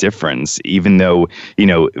what a difference, even though,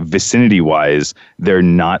 vicinity-wise, they're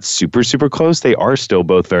not super, super close. They are still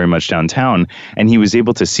both very much downtown. And he was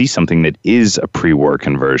able to see something that is a pre-war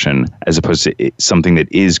conversion as opposed to something that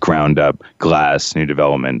is ground up, glass, new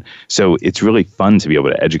development. So it's really fun to be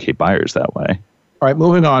able to educate buyers that way. All right,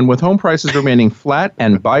 moving on. With home prices remaining flat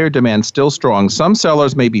and buyer demand still strong, some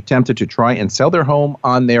sellers may be tempted to try and sell their home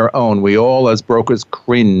on their own. We all, as brokers,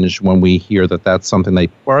 cringe when we hear that that's something they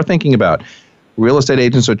are thinking about. Real estate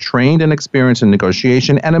agents are trained and experienced in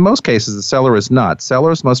negotiation, and in most cases, the seller is not.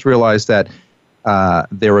 Sellers must realize that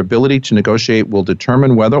their ability to negotiate will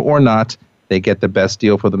determine whether or not they get the best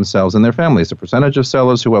deal for themselves and their families. The percentage of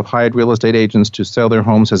sellers who have hired real estate agents to sell their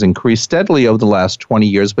homes has increased steadily over the last 20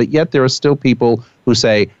 years, but yet there are still people who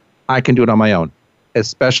say, I can do it on my own,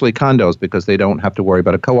 especially condos, because they don't have to worry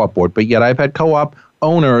about a co-op board. But yet I've had co-op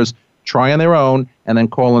owners try on their own and then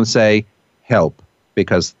call and say, help,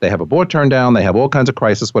 because they have a board turned down, they have all kinds of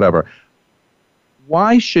crisis, whatever.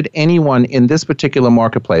 Why should anyone in this particular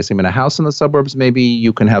marketplace, I mean, a house in the suburbs, maybe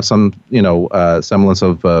you can have some, semblance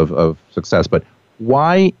of success, but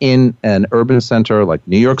why in an urban center like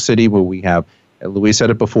New York City, where we have, Louis said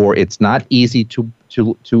it before, it's not easy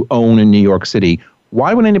to own in New York City.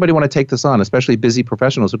 Why would anybody want to take this on, especially busy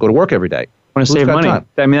professionals who go to work every day? Want to save money. Time?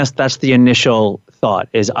 I mean, that's the initial thought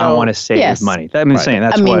is I want to save money.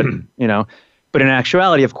 But in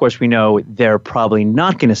actuality, of course, we know they're probably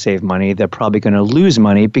not going to save money. They're probably going to lose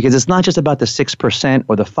money, because it's not just about the 6%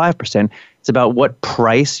 or the 5%. It's about what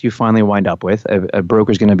price you finally wind up with. A broker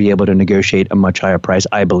is going to be able to negotiate a much higher price,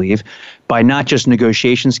 I believe, by not just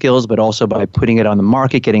negotiation skills, but also by putting it on the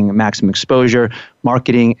market, getting maximum exposure,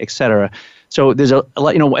 marketing, et cetera. So there's a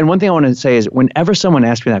lot, and one thing I want to say is whenever someone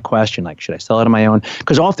asks me that question, like, should I sell it on my own?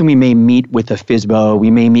 Because often we may meet with a FSBO,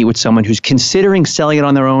 we may meet with someone who's considering selling it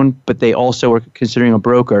on their own, but they also are considering a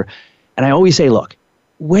broker. And I always say, look,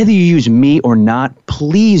 whether you use me or not,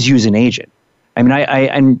 please use an agent. I mean,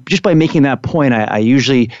 and just by making that point, I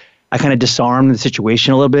kind of disarm the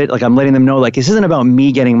situation a little bit. Like, I'm letting them know, like, this isn't about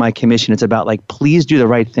me getting my commission. It's about, like, please do the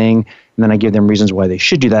right thing. And then I give them reasons why they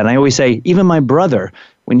should do that. And I always say, even my brother,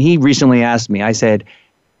 when he recently asked me, I said,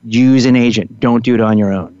 use an agent. Don't do it on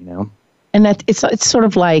your own, And that it's sort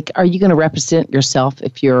of like, are you going to represent yourself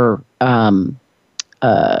if you're an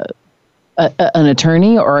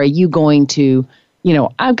attorney, or are you going to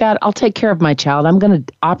I'll take care of my child. I'm going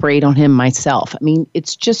to operate on him myself. I mean,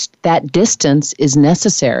 it's just that distance is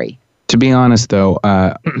necessary. To be honest, though,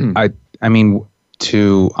 I mean,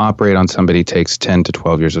 to operate on somebody takes 10 to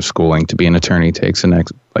 12 years of schooling. To be an attorney takes the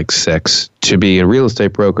next 6. To be a real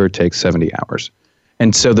estate broker takes 70 hours.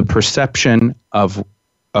 And so the perception of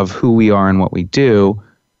who we are and what we do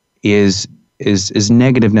is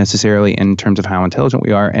negative necessarily in terms of how intelligent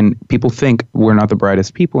we are. And people think we're not the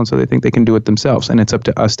brightest people, and so they think they can do it themselves. And it's up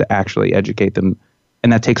to us to actually educate them.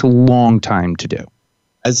 And that takes a long time to do.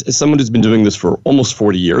 As someone who's been doing this for almost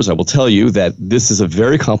 40 years, I will tell you that this is a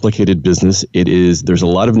very complicated business. There's a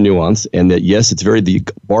lot of nuance, and that yes, the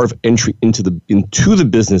bar of entry into the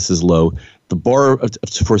business is low. The bar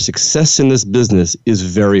for success in this business is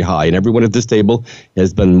very high, and everyone at this table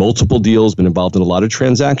has done multiple deals, been involved in a lot of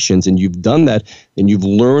transactions, and you've done that, and you've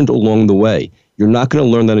learned along the way. You're not going to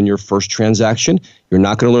learn that in your first transaction. You're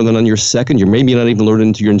not going to learn that on your second. You're maybe not even learning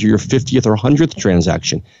into your 50th or 100th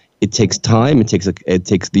transaction. It takes time. It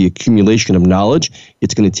takes the accumulation of knowledge.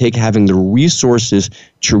 It's going to take having the resources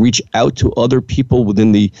to reach out to other people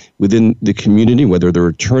within the community, whether they're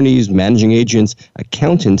attorneys, managing agents,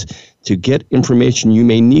 accountants, to get information you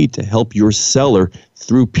may need to help your seller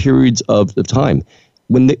through periods of time.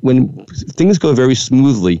 When things go very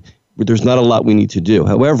smoothly, there's not a lot we need to do.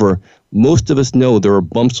 However, most of us know there are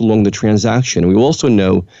bumps along the transaction. We also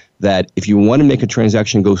know that if you want to make a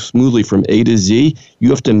transaction go smoothly from A to Z, you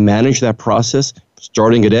have to manage that process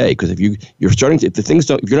starting at A. Because if you're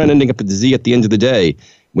not ending up at the Z at the end of the day,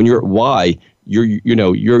 when you're at Y, you're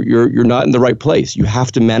not in the right place. You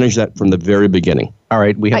have to manage that from the very beginning. All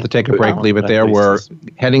right, we have to take a break. Leave it there. We're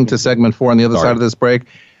heading to segment 4 on the other side of this break.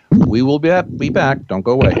 We will be back. Don't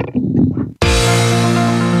go away.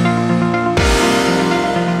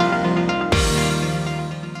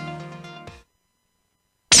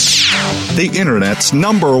 The Internet's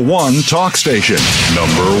 #1 talk station.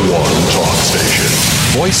 #1 talk station.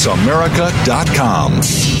 VoiceAmerica.com.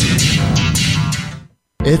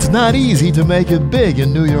 It's not easy to make it big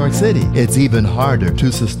in New York City. It's even harder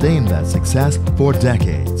to sustain that success for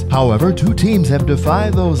decades. However, 2 teams have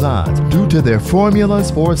defied those odds due to their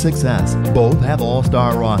formulas for success. Both have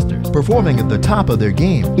all-star rosters, performing at the top of their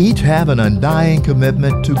game. Each have an undying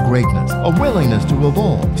commitment to greatness, a willingness to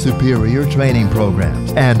evolve, superior training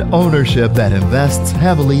programs, and ownership that invests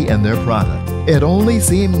heavily in their product. It only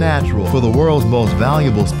seemed natural for the world's most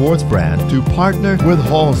valuable sports brand to partner with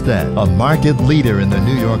Halstead, a market leader in the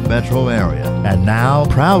New York metro area, and now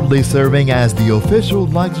proudly serving as the official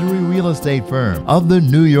luxury real estate firm of the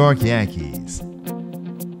New York Yankees.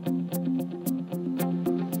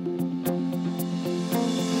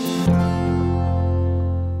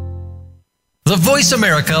 The Voice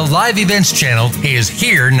America Live Events channel is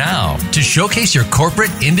here now to showcase your corporate,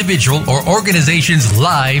 individual, or organization's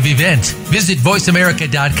live event. Visit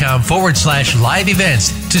voiceamerica.com/live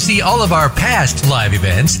events to see all of our past live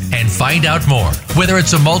events and find out more. Whether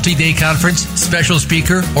it's a multi-day conference, special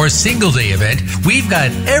speaker, or single-day event, we've got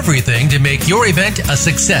everything to make your event a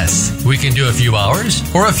success. We can do a few hours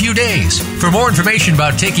or a few days. For more information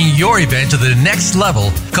about taking your event to the next level,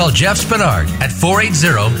 call Jeff Spinard at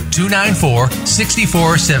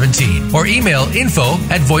 480-294-6417 or email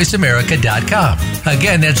info@voiceamerica.com.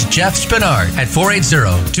 Again, that's Jeff Spinard at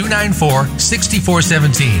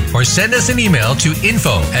 480-294-6417 or send us an email to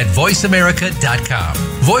info@voiceamerica.com.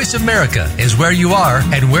 Voice America is where you are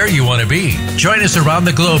and where you want to be. Join us around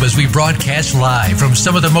the globe as we broadcast live from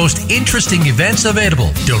some of the most interesting events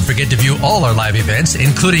available. Don't forget to view all our live events,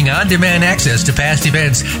 including on-demand access to past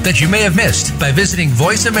events that you may have missed by visiting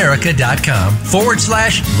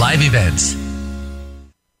voiceamerica.com/live events.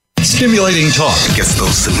 Stimulating talk gets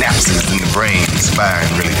those synapses in the brain firing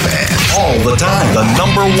really fast. All the time. The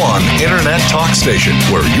 #1 Internet talk station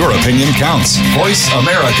where your opinion counts.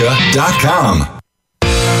 VoiceAmerica.com.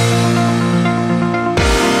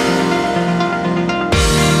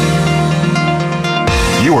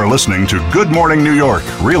 You are listening to Good Morning New York,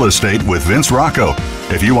 Real Estate with Vince Rocco.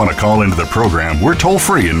 If you want to call into the program, we're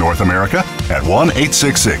toll-free in North America at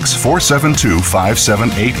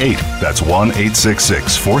 1-866-472-5788. That's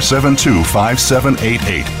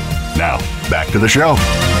 1-866-472-5788. Now, back to the show.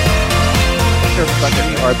 We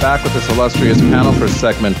are back with this illustrious panel for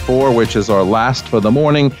segment 4, which is our last for the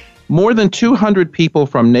morning. More than 200 people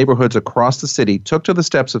from neighborhoods across the city took to the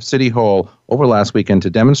steps of City Hall over last weekend to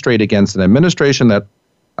demonstrate against an administration that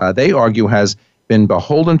they argue has been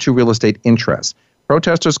beholden to real estate interests.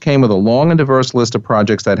 Protesters came with a long and diverse list of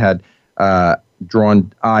projects that had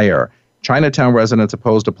drawn ire. Chinatown residents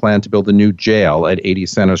opposed a plan to build a new jail at 80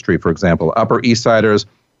 Center Street, for example. Upper East Siders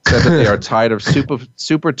said that they are tired of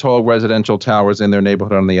super tall residential towers in their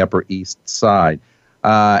neighborhood on the Upper East Side.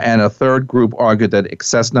 And a third group argued that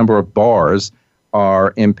excess number of bars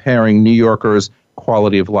are impairing New Yorkers'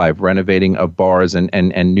 quality of life, renovating of bars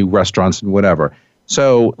and new restaurants and whatever.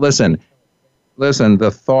 So listen,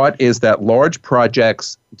 the thought is that large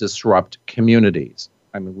projects disrupt communities.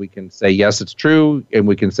 I mean, we can say, yes, it's true, and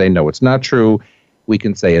we can say, no, it's not true. We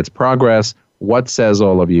can say it's progress. What says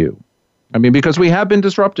all of you? I mean, because we have been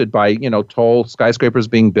disrupted by, tall skyscrapers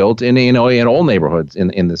being built in all neighborhoods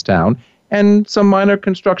in this town and some minor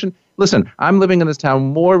construction. Listen, I'm living in this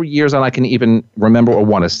town more years than I can even remember or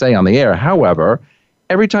want to say on the air. However,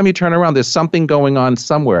 every time you turn around, there's something going on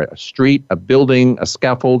somewhere, a street, a building, a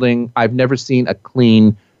scaffolding. I've never seen a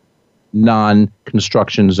clean,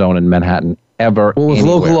 non-construction zone in Manhattan ever. Well, with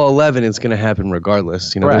anywhere. Local Law 11, it's going to happen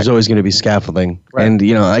regardless. Correct. There's always going to be scaffolding. Right. And,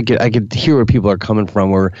 I could hear where people are coming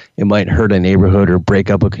from, where it might hurt a neighborhood or break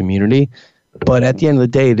up a community. But at the end of the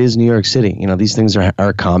day, it is New York City. These things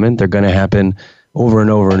are common. They're going to happen over and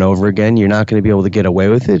over and over again. You're not going to be able to get away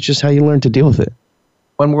with it. It's just how you learn to deal with it.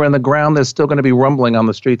 When we're in the ground, there's still going to be rumbling on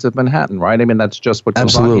the streets of Manhattan, right? I mean, that's just what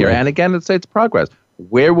goes on here. And again, it's progress.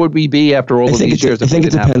 Where would we be after all of these years? I think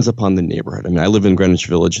it depends upon the neighborhood. I mean, I live in Greenwich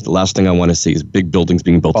Village. The last thing I want to see is big buildings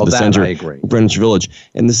being built in the center of Greenwich Village.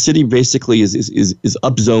 And the city basically is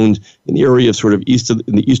upzoned in the area of sort of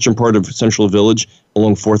in the eastern part of Central Village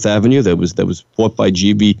along 4th Avenue. That was fought by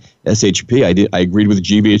GVSHP. I agreed with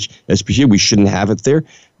GVSHP. We shouldn't have it there.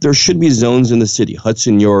 There should be zones in the city,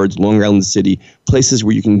 Hudson Yards, Long Island City, places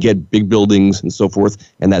where you can get big buildings and so forth,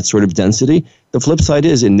 and that sort of density. The flip side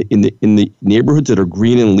is in the neighborhoods that are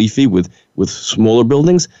green and leafy with smaller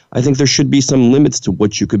buildings, I think there should be some limits to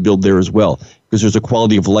what you could build there as well, because there's a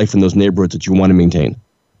quality of life in those neighborhoods that you want to maintain.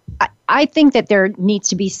 I think that there needs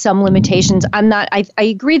to be some limitations. I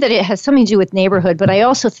agree that it has something to do with neighborhood, but I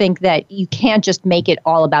also think that you can't just make it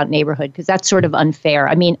all about neighborhood, because that's sort of unfair.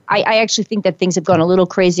 I mean, I actually think that things have gone a little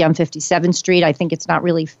crazy on 57th Street. I think it's not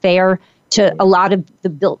really fair to a lot of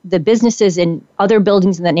the businesses and other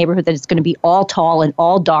buildings in that neighborhood that it's going to be all tall and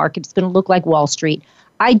all dark. It's going to look like Wall Street.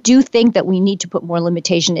 I do think that we need to put more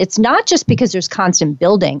limitation. It's not just because there's constant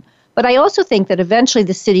building, but I also think that eventually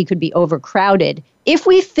the city could be overcrowded. If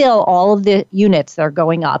we fill all of the units that are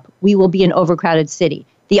going up, we will be an overcrowded city.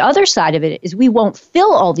 The other side of it is we won't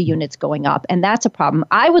fill all the units going up, and that's a problem.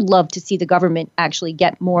 I would love to see the government actually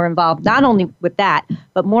get more involved, not only with that,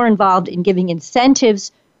 but more involved in giving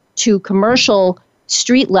incentives to commercial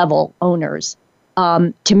street level owners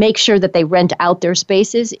to make sure that they rent out their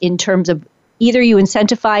spaces, in terms of either you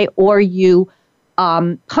incentivize or you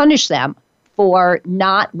punish them for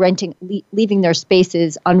not renting, leaving their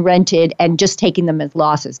spaces unrented and just taking them as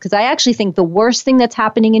losses. Because I actually think the worst thing that's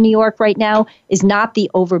happening in New York right now is not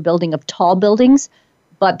the overbuilding of tall buildings,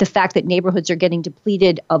 but the fact that neighborhoods are getting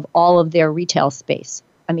depleted of all of their retail space.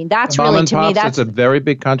 I mean, that's really, to me, that's a very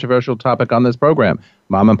big controversial topic on this program.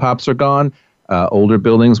 Mom and pops are gone. Older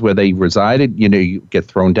buildings where they resided, you get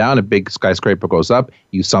thrown down, a big skyscraper goes up.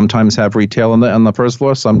 You sometimes have retail on the first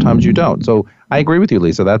floor, sometimes you don't. So I agree with you,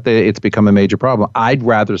 Lisa, that it's become a major problem. I'd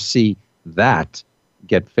rather see that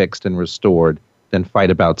get fixed and restored than fight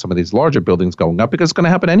about some of these larger buildings going up, because it's going to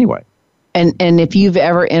happen anyway. And if you've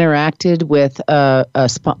ever interacted with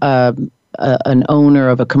an owner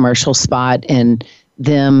of a commercial spot and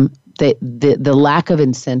them, the lack of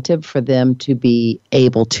incentive for them to be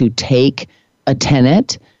able to take a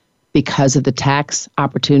tenant because of the tax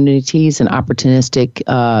opportunities and opportunistic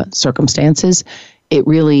circumstances, it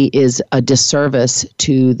really is a disservice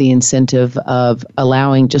to the incentive of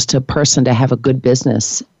allowing just a person to have a good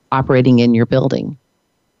business operating in your building.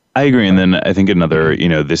 I agree. And then I think another,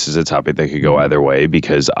 this is a topic that could go either way,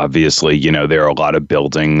 because obviously, there are a lot of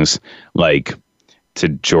buildings like to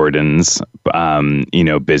Jordan's,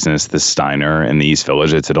 business, the Steiner and the East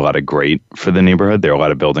Village. It did a lot of great for the neighborhood. There are a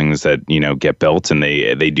lot of buildings that, get built and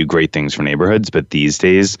they do great things for neighborhoods. But these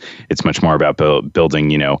days, it's much more about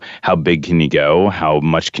building, how big can you go? How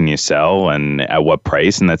much can you sell? And at what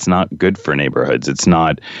price? And that's not good for neighborhoods. It's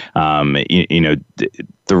not,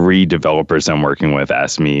 three developers I'm working with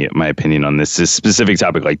asked me my opinion on this specific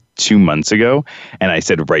topic like 2 months ago. And I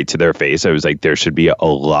said right to their face, I was like, there should be a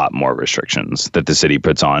lot more restrictions that the city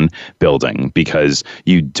puts on building, because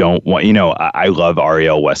you don't want, I love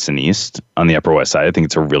Ariel West and East on the Upper West Side. I think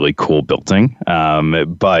it's a really cool building.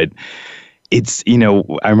 But it's,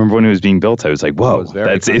 I remember when it was being built, I was like, whoa,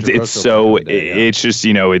 it's so, it's just,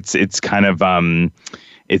 it's kind of,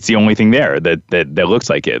 it's the only thing there that looks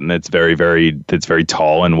like it, and that's very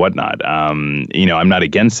tall and whatnot. I'm not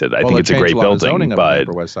against it. I think it's a great building, but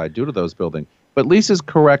Upper West Side due to those buildings. But Lisa's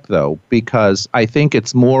correct, though, because I think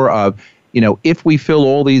it's more of, if we fill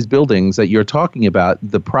all these buildings that you're talking about,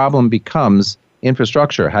 the problem becomes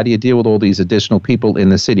infrastructure. How do you deal with all these additional people in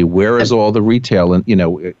the city? Where is all the retail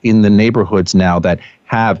in the neighborhoods now that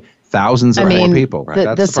have thousands of more people?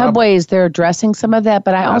 The subways, they're addressing some of that,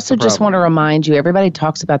 but I also just want to remind you, everybody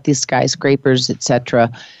talks about these skyscrapers, et cetera,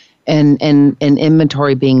 and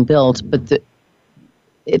inventory being built, but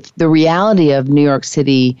it's the reality of New York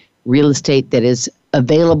City real estate that is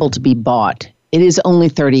available to be bought. It is only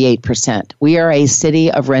 38%. We are a city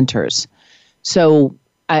of renters. So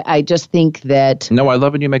I just think that... No, I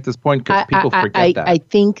love when you make this point because people forget that. I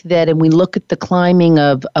think that, and we look at the climbing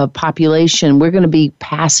of population, we're going to be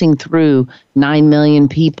passing through 9 million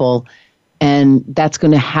people, and that's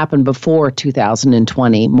going to happen before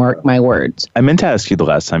 2020, mark my words. I meant to ask you the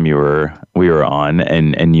last time we were on,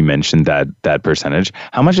 and you mentioned that percentage.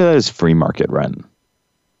 How much of that is free market rent?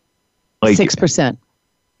 6%.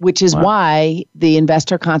 Which is why the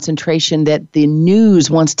investor concentration that the news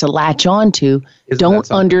wants to latch on to don't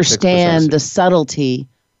understand the subtlety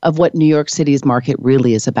of what New York City's market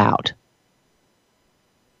really is about.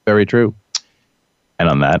 Very true. And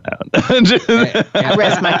on that note, I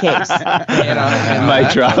rest my case. And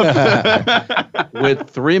mic drop. With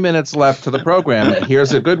 3 minutes left to the program,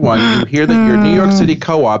 here's a good one. You hear that your New York City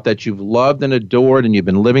co-op that you've loved and adored and you've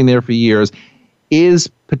been living there for years is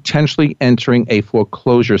potentially entering a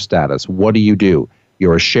foreclosure status. What do?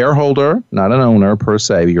 You're a shareholder, not an owner per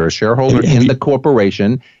se. You're a shareholder in the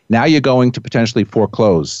corporation. Now you're going to potentially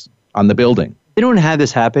foreclose on the building. They don't have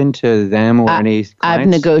this happen to them or any clients? I've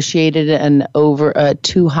negotiated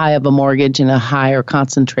too high of a mortgage and a higher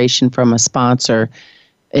concentration from a sponsor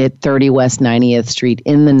at 30 West 90th Street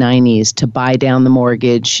in the 90s to buy down the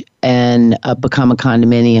mortgage and become a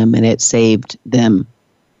condominium, and it saved them.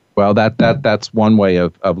 Well, that's one way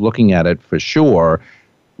of looking at it for sure.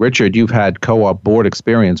 Richard, you've had co-op board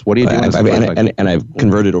experience. What do you do? And I've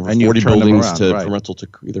converted over 40 buildings from rental to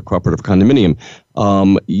either cooperative or condominium.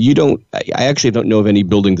 I actually don't know of any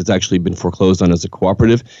building that's actually been foreclosed on as a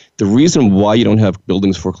cooperative. The reason why you don't have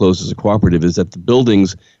buildings foreclosed as a cooperative is that the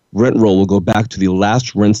building's rent roll will go back to the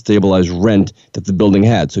last rent stabilized rent that the building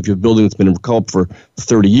had. So if you have a building that's been in co-op for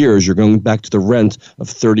 30 years, you're going back to the rent of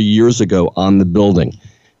 30 years ago on the building.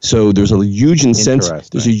 So there's a huge incentive.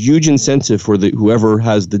 There's a huge incentive for whoever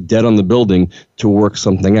has the debt on the building to work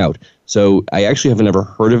something out. So I actually haven't ever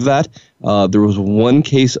heard of that. There was one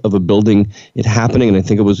case of a building happening, and I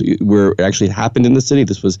think it was where it actually happened in the city.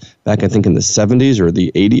 This was back, I think, in the 70s or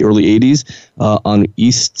the early 80s on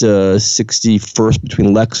East 61st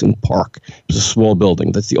between Lex and Park. It was a small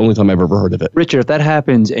building. That's the only time I've ever heard of it. Richard, if that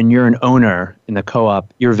happens and you're an owner in the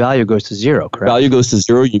co-op, your value goes to zero, correct? Value goes to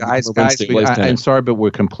zero. Guys, I'm sorry, but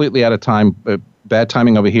we're completely out of time. Bad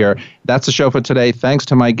timing over here. That's the show for today. Thanks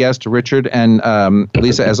to my guest, Richard and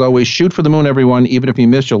Lisa. As always, shoot for the moon, everyone. Even if you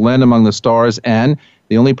miss, you'll land among the stars. And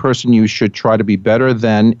the only person you should try to be better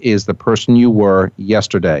than is the person you were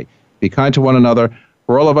yesterday. Be kind to one another.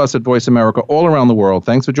 For all of us at Voice America all around the world,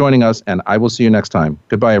 thanks for joining us, and I will see you next time.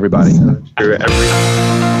 Goodbye, everybody.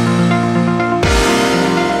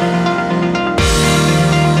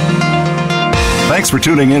 Thanks for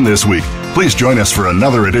tuning in this week. Please join us for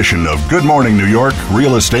another edition of Good Morning New York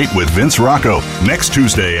Real Estate with Vince Rocco next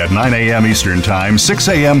Tuesday at 9 a.m. Eastern Time, 6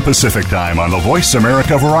 a.m. Pacific Time on the Voice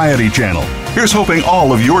America Variety Channel. Here's hoping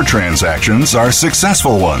all of your transactions are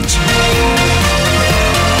successful ones.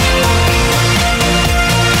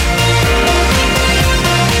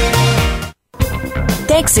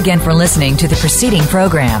 Thanks again for listening to the preceding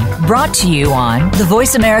program, brought to you on the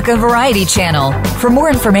Voice America Variety Channel. For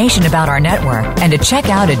more information about our network and to check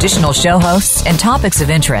out additional show hosts and topics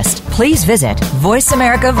of interest, please visit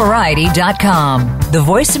VoiceAmericaVariety.com. The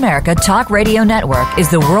Voice America Talk Radio Network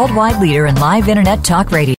is the worldwide leader in live Internet talk radio.